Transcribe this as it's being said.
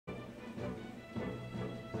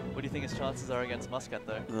What do you think his chances are against Muscat,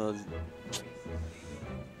 though?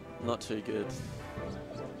 Not too good.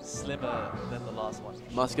 Slimmer than the last one.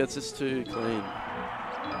 Muscat's just too clean.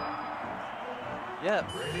 Yeah.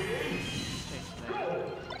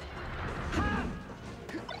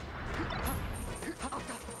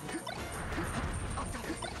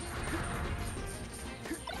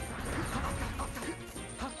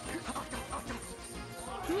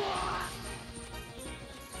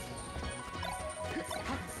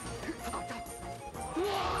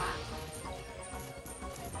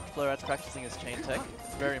 Florat's practicing his chain tech.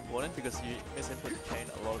 It's very important because you misinput the chain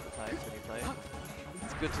a lot of the times when you play.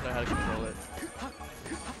 It's good to know how to control it.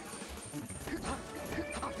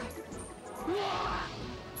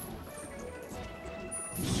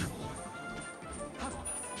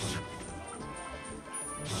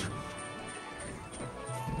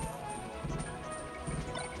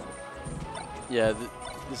 Yeah,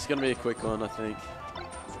 this is going to be a quick one, I think.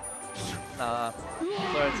 Nah,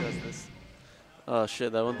 Florat says this. Oh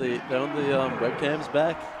shit, they want the webcams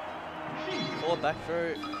back.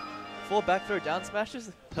 4 back throw down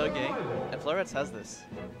smashes per game, and Florat's has this.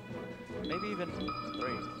 Maybe even 3,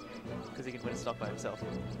 because he can win a stock by himself.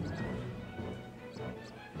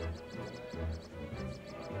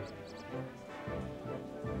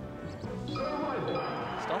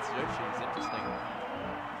 Starts Yoshi is interesting.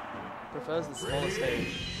 Prefers the smaller stage.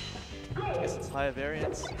 I guess it's higher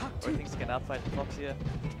variance, or he thinks he can outfight the Fox here.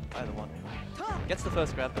 Either one. Gets the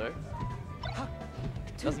first grab though.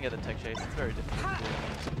 Doesn't get the tech chase, it's very difficult to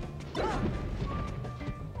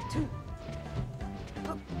do.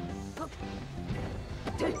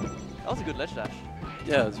 That was a good ledge dash.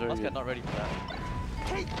 Yeah, it was very Muscat good. not ready for that.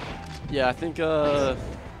 Yeah, I think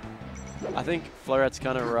Florat's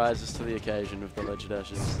kind of rises to the occasion with the ledge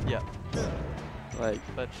dashes. Yeah. Like,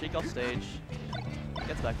 But Sheik off stage,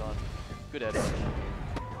 gets back on. Good edge.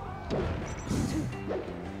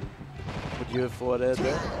 would you have forward aired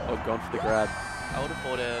there or gone for the grab? I would have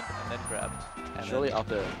forward aired and then grabbed. And Surely then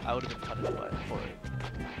up air. I would have been punished by it for it.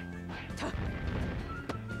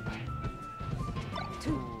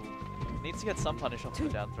 Needs to get some punish off the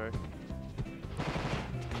down throw.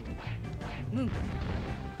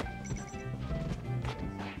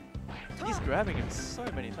 He's grabbing him so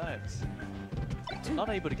many times. Not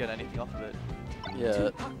able to get anything off of it. Yeah.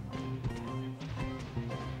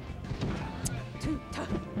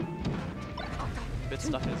 Bit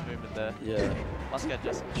stuck in his movement there. Yeah. Muscat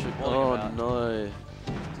just walling Oh him out. no.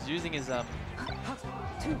 Just using his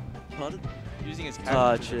using his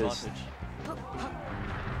Ah, character to his cheers. advantage.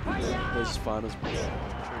 There's finals,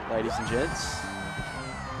 ladies and gents.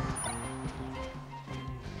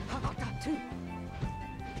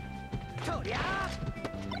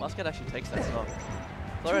 Muscat actually takes that stock.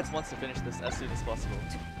 Florat wants to finish this as soon as possible,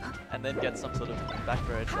 and then get some sort of back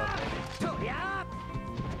throw edge shot maybe.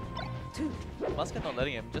 Muscat not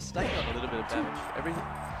letting him, just stacking on a little bit of damage. Every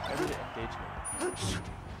engagement.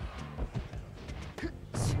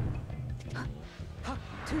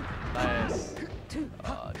 Nice.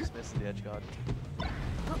 Oh, just missed the edge guard.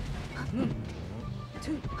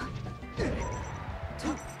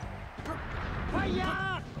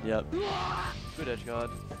 Yep. Good edge guard.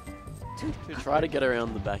 Try to get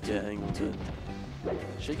around the back air angle, but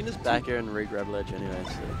she can just back air and re-grab ledge anyway,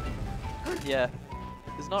 so. Yeah,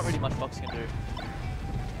 there's not really much Fox can do.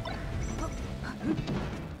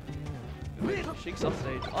 Sheik's off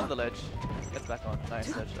stage, on the ledge, gets back on,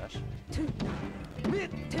 nice ledge dash.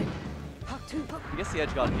 He gets the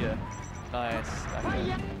edge guard here. Nice, back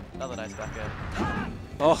air. Another nice back air.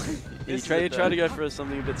 Oh, he tried to go for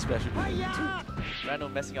something a bit special. Randall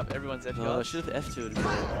messing up everyone's edge Oh, I guard. should have F2'd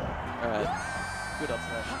before. Alright. Good up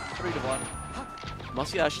smash. 3-1.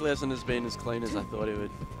 Muscat actually hasn't been as clean as I thought he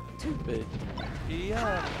would be. He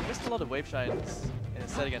missed a lot of wave shines in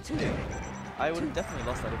his set against me. I would have definitely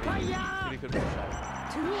lost that if he could wave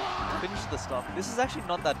shine. Finish the stock. This is actually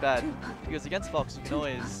not that bad because against Fox you can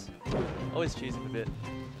always cheese him a bit.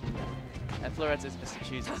 And Florat is Mr.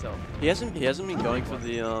 Cheese himself. He hasn't been going for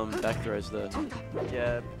the back throws though.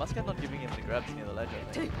 Yeah, Muscat not giving him the grabs near the ledge, I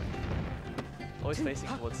think. Always facing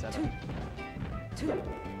towards center.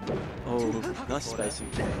 Oh, nice spacing.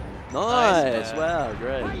 Nice, Nice, wow,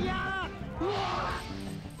 great.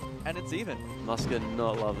 And it's even. Muscat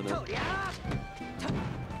not loving it.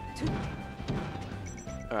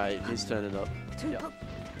 Alright, he's turning up. Yep.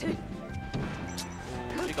 Ooh,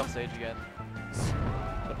 Sheik off stage again.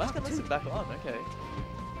 But Muscat lets him back on, okay.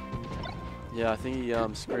 Yeah, I think he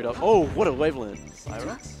screwed up. Oh, what a waveland.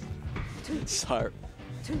 Cyrats?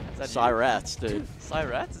 Cyrats, dude.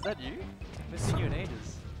 Cyrats? Is that you? I've seen you in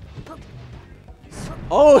ages.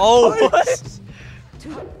 Oh, what?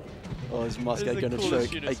 Oh, is Muscat going to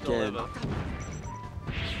choke again?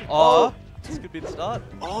 Oh, this could be the start.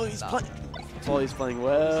 Oh, he's playing. Oh, he's playing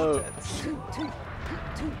well.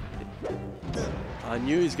 I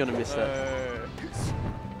knew he was going to miss that.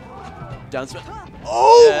 Down smash.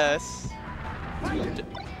 Oh! Yes.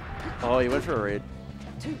 Oh, he went for a read.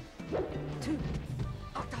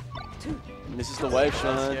 Misses the wave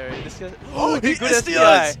shine. Oh, he good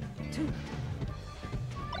SDIs!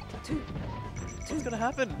 What's going to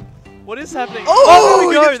happen? What is happening? Oh, there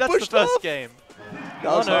we he go. gets That's the pushed first off. game.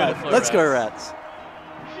 That was hard. Let's go, Rats.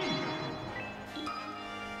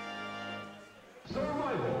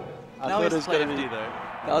 I Now thought it he's was going to empty be. though.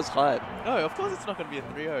 That was hype. No, of course it's not going to be a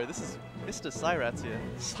 3-0. This is Mr. Cyrats here.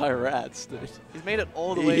 Cyrats, dude. He's made it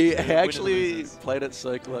all the way to He actually played it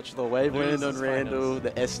so clutch. The wave wind on Randall, the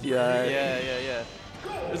SDI. Yeah.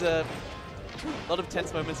 There's a lot of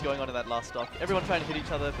tense moments going on in that last stock. Everyone trying to hit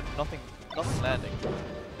each other, but nothing landing.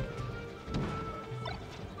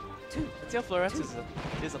 Let's see how Florence is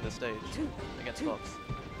on this stage against Fox.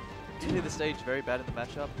 Usually the stage very bad in the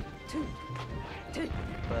matchup,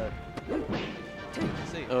 but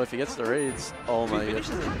let's see. Oh, if he gets the reads, oh my god. If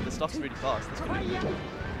he finishes the stocks really fast, this could be good.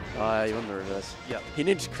 Ah, he won the reverse. Yeah. He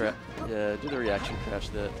needs to crash. Yeah, do the reaction crash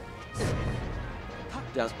there.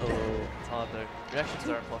 Down. Oh. It's hard though. Reactions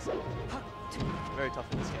are impossible. Very tough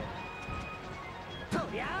in this game.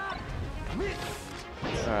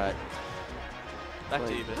 Alright. Back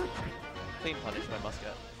to even. Clean punish by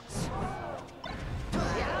Muscat.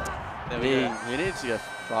 There we go. He needs to go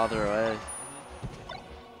farther away.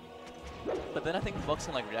 But then I think Fox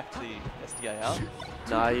can like react to the SDI out.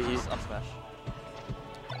 Nah, he just up smash.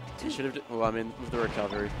 should have. Well, I mean, with the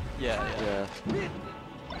recovery. Yeah.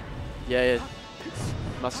 Yeah.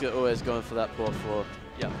 Muscat always going for that poor floor.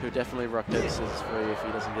 Yeah. Who definitely rock paper scissors for you if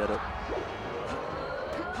he doesn't get it.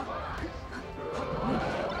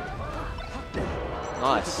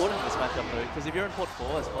 Nice. It's important in this matchup though, because if you're in port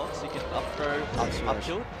 4 as Fox, you can up throw, up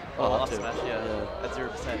tilt, or up smash, at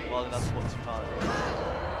 0%, while in other ports you can't.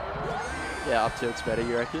 Yeah, up tilt's better,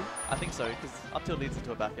 you reckon? I think so, because up tilt leads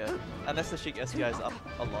into a back air, unless the Sheik SDI is up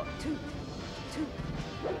a lot.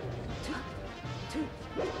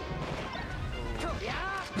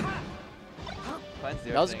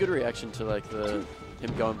 That was a good reaction to like him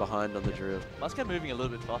going behind on the drill. Muscat moving a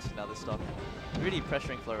little bit faster now this stock. Really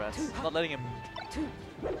pressuring Florence, not letting him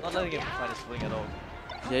find his footing at all.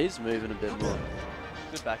 Yeah, he's moving a bit more.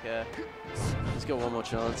 Good back air. He's got one more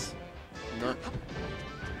chance. No.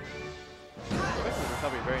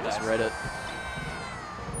 Recovery, very nice. Just read it.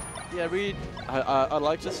 Yeah, read. I'd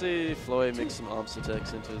like to see Floyd mix some arms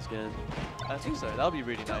attacks into his game. I think so. That would be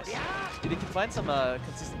really nice. If he can find some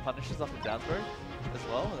consistent punishes up and down throw as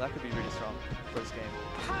well, and that could be really strong for his game.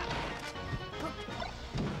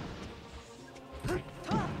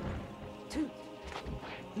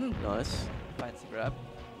 Nice. Finds the grab.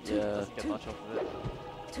 Yeah. Doesn't get much off of it.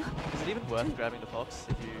 Is it even worth grabbing the Fox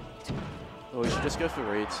if you... Well, we should just go for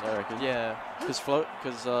reads, I reckon. Yeah. Because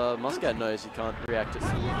Muscat knows he can't react to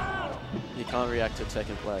tech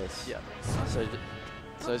in place. Yeah. So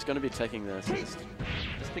he's going to be teching there. So just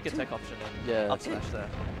pick a tech option and up smash there.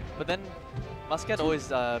 But then Muscat always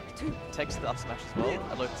techs the up smash as well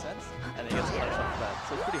at low percents, and then he gets punished off that.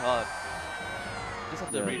 So it's pretty hard. Just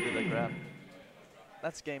have to read with the grab.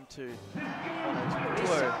 That's game 2. 1-0. I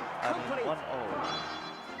mean 1-0.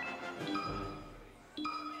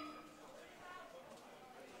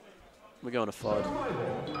 We're going to FOD.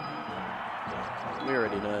 We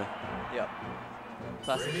already know. Yep.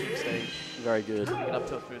 Classic Sheik stage. Very good. You can up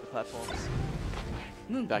tilt through the platforms.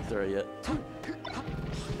 Back throw yet.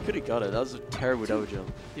 Could have got it. That was a terrible double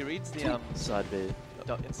jump. He reads the side B.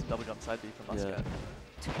 Instant double jump side B from Muscat.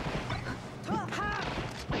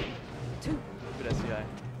 Good SDI.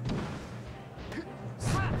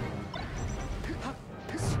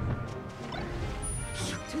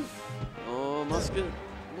 Oh, Muscat. A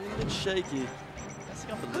little bit shaky.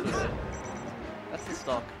 Messing up a little bit. That's the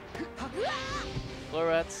stock.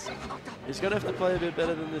 Florets. He's going to have to play a bit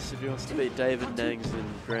better than this if he wants to beat David Nangs in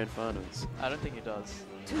Grand Finals. I don't think he does,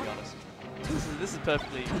 to be honest. This is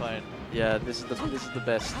perfectly fine. Yeah, this is the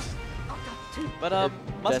best. But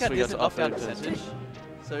Muscat is an off-down percentage.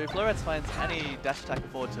 So if Florets finds any dash attack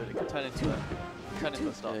forward to it, it could turn into a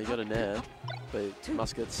stop. Yeah, you got a nair, but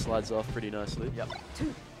Muscat slides off pretty nicely. Yep.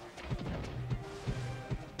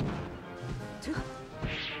 Good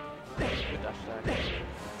dash attack.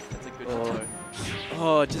 That's a good combo.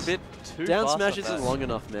 Oh, just a bit too down fast smash off isn't that. long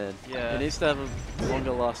enough, man. Yeah. It needs to have a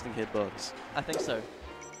longer lasting hitbox. I think so.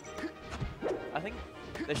 I think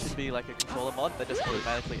there should be like a controller mod that just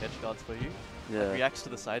automatically edge guards for you. Yeah. Reacts to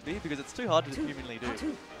the side B because it's too hard to humanly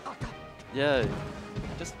do. Yeah.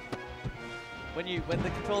 Just when the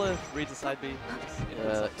controller reads a side B,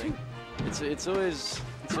 it's something. It's always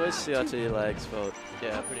CRT lag's fault.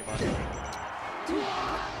 Yeah, pretty much.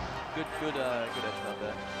 Good edge guard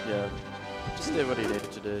there. Yeah. Just did what he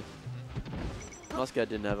needed to do. Muscat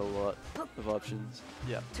didn't have a lot of options.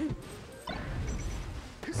 Yeah.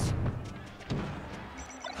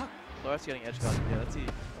 Laura's getting edge guard. Yeah, let's see.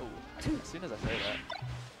 Oh, as soon as I say that.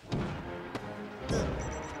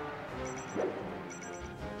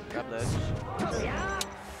 Grab the edge.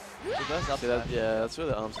 Reverse up smash. Yeah, that's where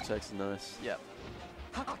the arms attacks are nice. Yeah.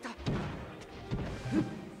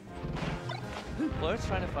 Laura's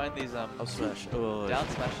trying to find these up smash. Oh, down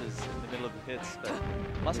smashes in the middle of the hits, but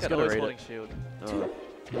Muscat always holding shield. Oh.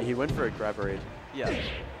 He went for a grab raid. Yeah.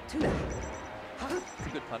 It's a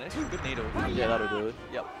good punish. Good needle. Yeah, that'll do it.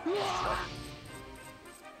 Yep.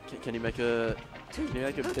 Can you make a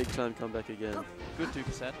big time comeback again? Good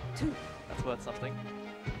 2%. That's worth something.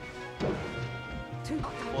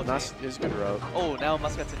 Nice, it's a good row. Oh, now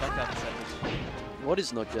Muscat's in knockdown percentage. What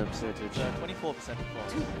is knockdown percentage? 24% performance.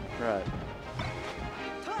 Right.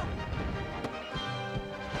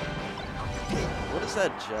 What is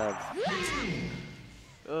that jab?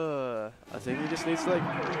 I think he just needs to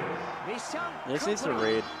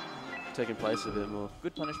read taking place a bit more.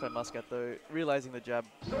 Good punish by Muscat though, realizing the jab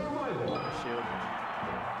shield,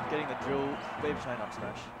 getting the drill, wave shine up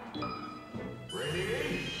smash.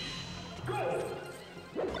 Ready, go!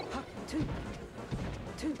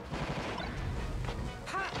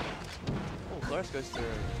 Oh, Flores goes to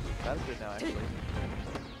Battlefield now actually.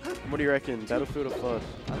 What do you reckon, Battlefield or FUD?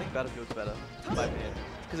 I think Battlefield's better, in my opinion.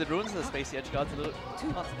 Because it ruins the spacey edge guards a little.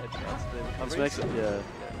 Not the edge guards, the recoveries. Makes it, yeah.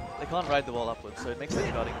 They can't ride the wall upwards, so it makes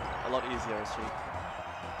edge guarding a lot easier as Sheik.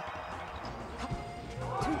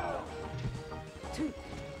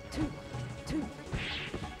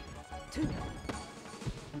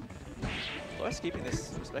 Flores keeping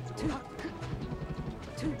this respectable.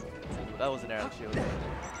 That was an arrow shield.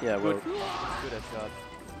 Yeah, well. Good edge guard.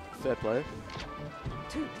 Fair play.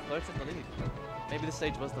 Flores in the lead. Maybe this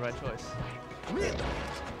stage was the right choice.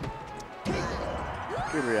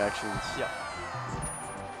 Good reactions. Yeah.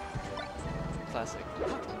 Classic.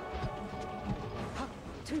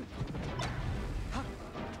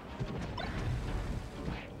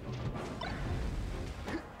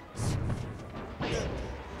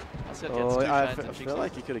 Oh, I feel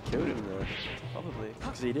like you could have killed him there. Probably.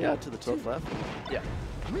 Because he did out to the top left. Yeah.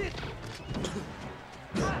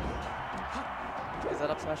 Is that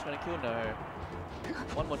up smash going to kill? No.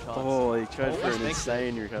 One more chance. Oh, he tried for an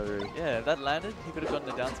insane recovery. Yeah, if that landed, he could have gotten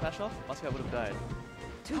the down smash off. Muscat would have died.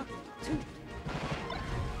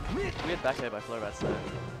 Weird back air by Florats though.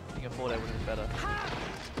 I think a forward air would have been better.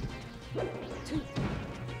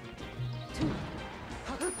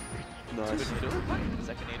 Nice. Good needle.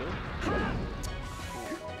 Second needle.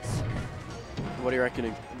 What do you reckon?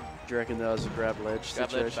 Do you reckon that was a grab ledge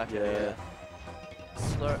situation? Ledge back air,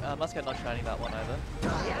 yeah. Muscat not shining that one either.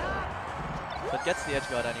 But gets the edge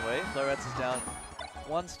guard anyway. Florets is down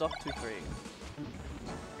 1 stock, 2-3.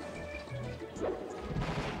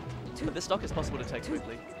 But this stock is possible to take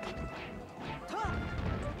quickly.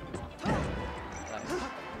 Nice.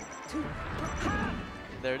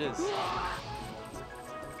 There it is.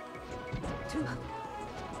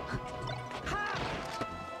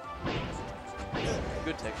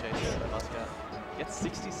 Good tech chase by Muscat. Gets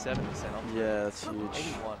 67% off. Yeah, that's huge.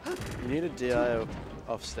 81. You need a DI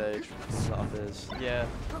off stage from the up airs. Yeah,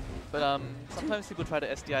 but sometimes people try to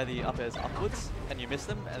SDI the up airs upwards and you miss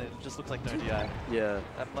them and it just looks like no DI. Yeah.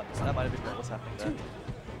 That might have been what was happening there.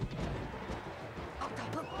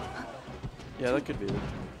 Yeah, that could be it.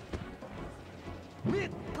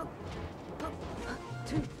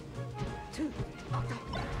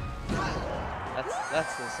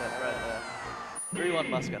 That's the set right there. 3-1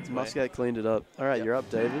 Muscat. Muscat cleaned it up. All right, You're up,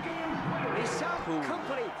 David. Cool.